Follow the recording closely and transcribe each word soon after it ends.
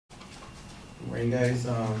Right, guys.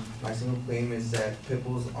 My single claim is that pit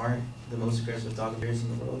bulls aren't the most aggressive dog breeds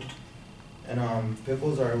in the world, and pit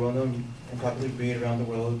bulls are a well-known and popular breed around the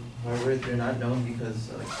world. However, they're not known because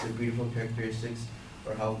their beautiful characteristics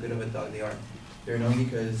or how good of a dog they are. They're known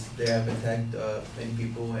because they have attacked many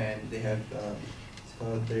people, and they have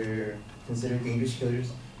they're considered dangerous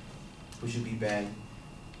killers who should be banned.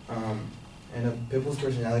 And a pit bull's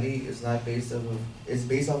personality is not based off of it's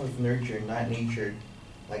based off of nurture, not nature.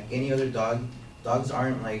 Like any other dog, dogs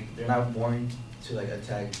aren't like they're not born to like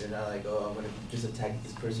attack. They're not like, oh, I'm gonna just attack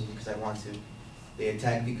this person because I want to. They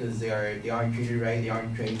attack because they aren't treated right, they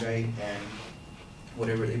aren't trained right, and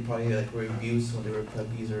whatever, they probably like were abused when they were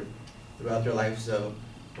puppies or throughout their life. So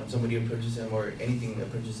when somebody approaches them or anything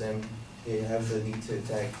approaches them, they have the need to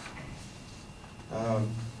attack.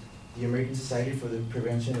 The American Society for the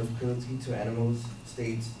Prevention of Cruelty to Animals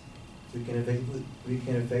states, we can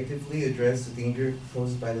effectively address the danger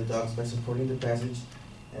posed by the dogs by supporting the passage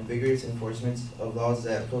and vigorous enforcement of laws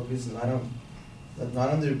that focus not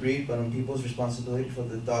on the breed but on people's responsibility for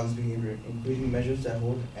the dog's behavior, including measures that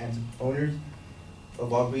hold owners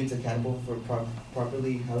of all breeds accountable for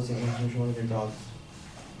properly housing and controlling their dogs.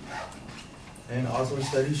 And also,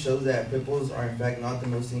 studies show that pit bulls are in fact not the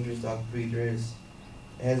most dangerous dog breed there is.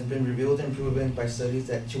 It has been revealed and proven by studies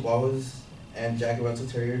that Chihuahuas and Jack Russell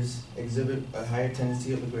Terriers exhibit a higher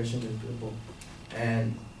tendency of aggression than pit bull.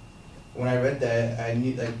 And when I read that,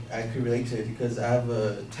 I could relate to it because I have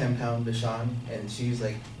a 10-pound Bichon, and she's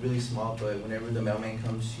like really small, but whenever the mailman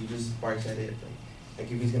comes, she just barks at it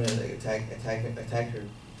like if he's gonna like attack her.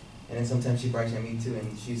 And then sometimes she barks at me too,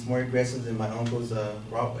 and she's more aggressive than my uncle's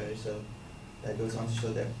Rottweiler. So that goes on to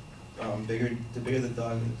show that the bigger the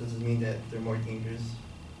dog, it doesn't mean that they're more dangerous.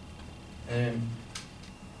 And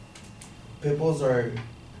pit bulls they're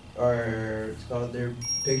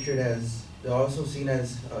pictured as, they're also seen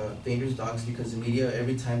as dangerous dogs because the media,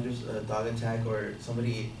 every time there's a dog attack or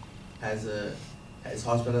somebody is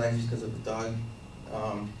hospitalized because of the dog,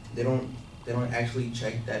 they don't actually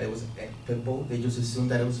check that it was a pit bull. They just assume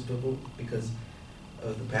that it was a pit bull because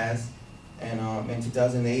of the past. And in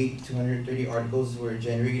 2008, 230 articles were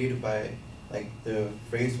generated by like the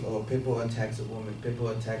phrase, oh, pit bull attacks a woman, pit bull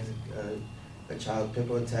attacks a child, pit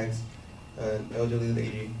bull attacks an elderly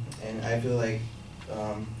lady. And I feel like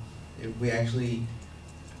if we actually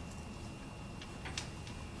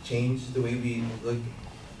change the way we look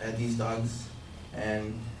at these dogs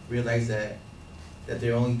and realize that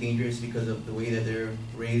they're only dangerous because of the way that they're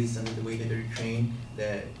raised and the way that they're trained,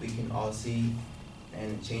 that we can all see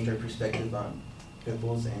and change our perspective on pit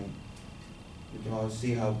bulls, and we can all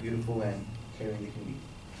see how beautiful and caring they can be.